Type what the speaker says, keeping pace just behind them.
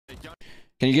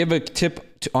Can you give a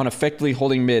tip on effectively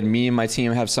holding mid? Me and my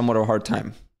team have somewhat of a hard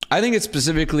time. I think it's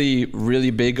specifically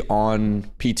really big on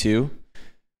P2,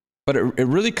 but it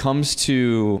really comes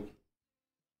to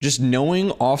just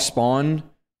knowing off spawn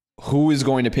who is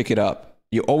going to pick it up.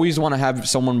 You always want to have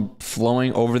someone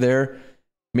flowing over there,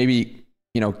 maybe,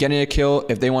 you know, getting a kill.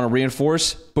 If they want to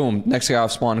reinforce, boom, next guy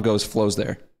off spawn flows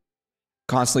there.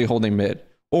 Constantly holding mid.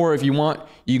 Or if you want,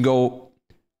 you can go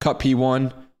cut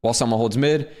P1 while someone holds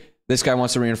mid. This guy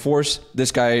wants to reinforce.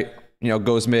 This guy, you know,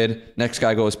 goes mid. Next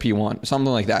guy goes P1.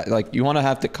 Something like that. Like, you want to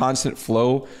have the constant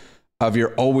flow of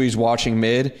you're always watching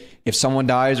mid. If someone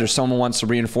dies or someone wants to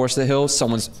reinforce the hill,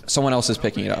 someone else is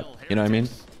picking it up. You know what I mean?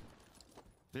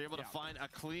 They're able to find a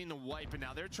clean wipe, and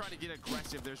now they're trying to get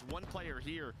aggressive. There's one player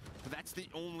here, but that's the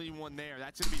only one there.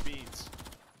 That's going to be Beans.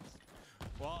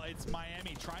 Well, it's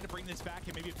Miami trying to bring this back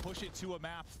and maybe push it to a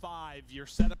map 5. You're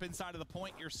set up inside of the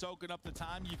point. You're soaking up the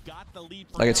time. You've got the lead.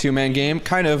 Like a two-man game,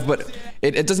 kind of, but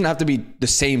it doesn't have to be the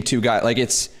same two guys. Like,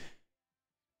 it's...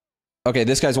 Okay,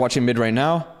 this guy's watching mid right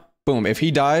now. Boom. If he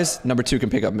dies, number 2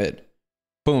 can pick up mid.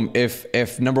 Boom.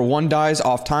 If number 1 dies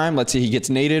off time, let's say he gets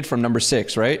naded from number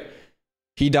 6, right?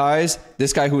 He dies.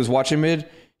 This guy who is watching mid,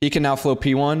 he can now flow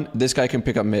P1. This guy can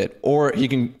pick up mid. Or he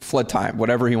can flood time,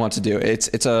 whatever he wants to do.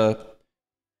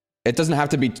 It doesn't have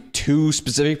to be 2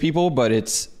 specific people, but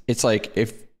it's like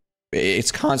if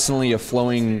it's constantly a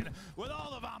flowing,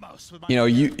 you know,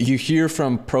 you hear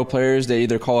from pro players, they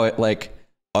either call it like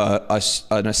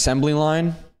an assembly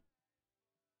line,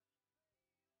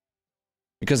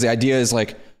 because the idea is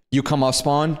like, you come off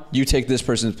spawn, you take this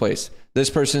person's place.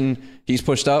 This person, he's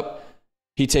pushed up,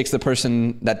 he takes the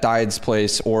person that died's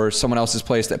place or someone else's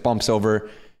place that bumps over,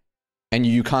 and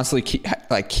you constantly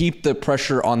keep the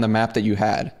pressure on the map that you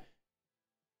had.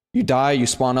 You die, you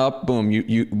spawn up, boom,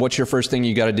 what's your first thing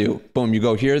you got to do? Boom, you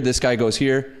go here, this guy goes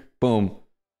here, boom.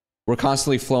 We're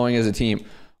constantly flowing as a team.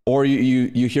 Or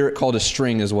you hear it called a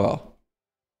string as well.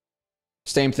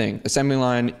 Same thing, assembly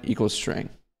line equals string.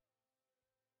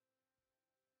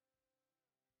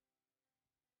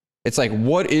 It's like,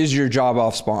 what is your job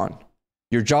off spawn?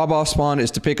 Your job off spawn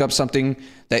is to pick up something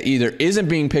that either isn't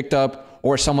being picked up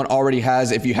or someone already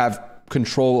has if you have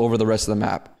control over the rest of the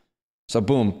map. So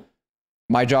boom.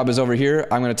 My job is over here.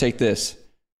 I'm going to take this.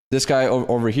 This guy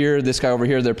over here, this guy over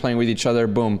here, they're playing with each other.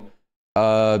 Boom.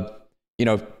 You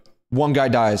know, one guy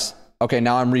dies. Okay,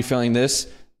 now I'm refilling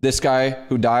this. This guy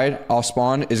who died off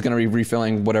spawn is going to be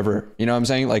refilling whatever. You know what I'm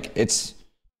saying? Like, it's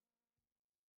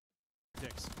a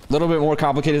little bit more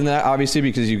complicated than that, obviously,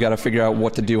 because you got to figure out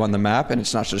what to do on the map, and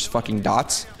it's not just fucking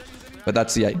dots. But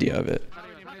that's the idea of it.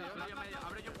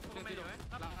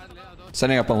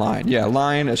 Setting up a line. Yeah,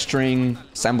 line, a string,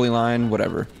 assembly line,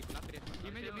 whatever.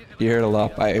 You hear it a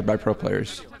lot by pro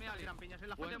players.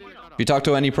 If you talk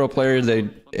to any pro player,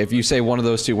 if you say one of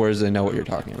those 2 words, they know what you're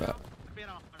talking about.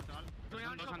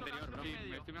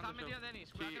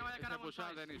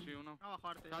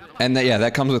 And yeah,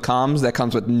 that comes with comms. That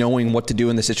comes with knowing what to do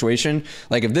in the situation.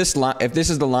 Like, if this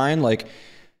is the line, like,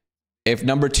 if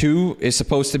number 2 is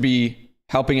supposed to be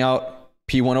helping out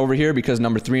P1 over here because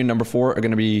number 3 and number 4 are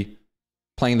going to be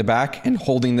playing the back and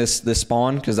holding this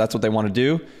spawn because that's what they want to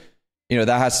do, you know,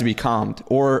 that has to be calmed.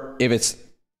 Or if it's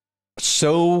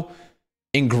so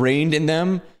ingrained in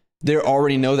them, they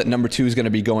already know that number 2 is going to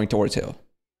be going towards hill.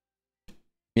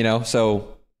 You know,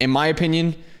 so in my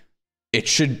opinion, it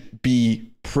should be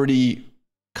pretty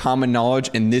common knowledge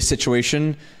in this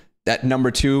situation that number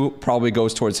 2 probably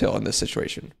goes towards hill in this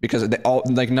situation, because they all,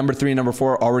 like, number 3 and number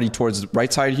 4 are already towards the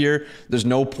right side here. There's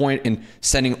no point in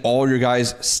sending all your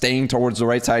guys staying towards the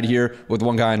right side here with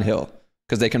one guy on hill,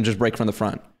 because they can just break from the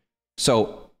front.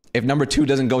 So if number 2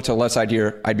 doesn't go to the left side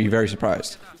here, I'd be very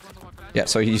surprised. Yeah,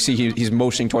 so you see he's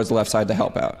motioning towards the left side to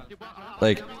help out.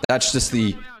 Like, that's just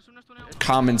the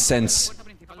common sense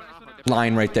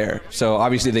line right there. So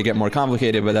obviously they get more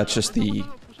complicated, but that's just the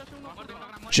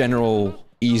general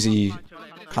easy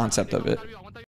concept of it.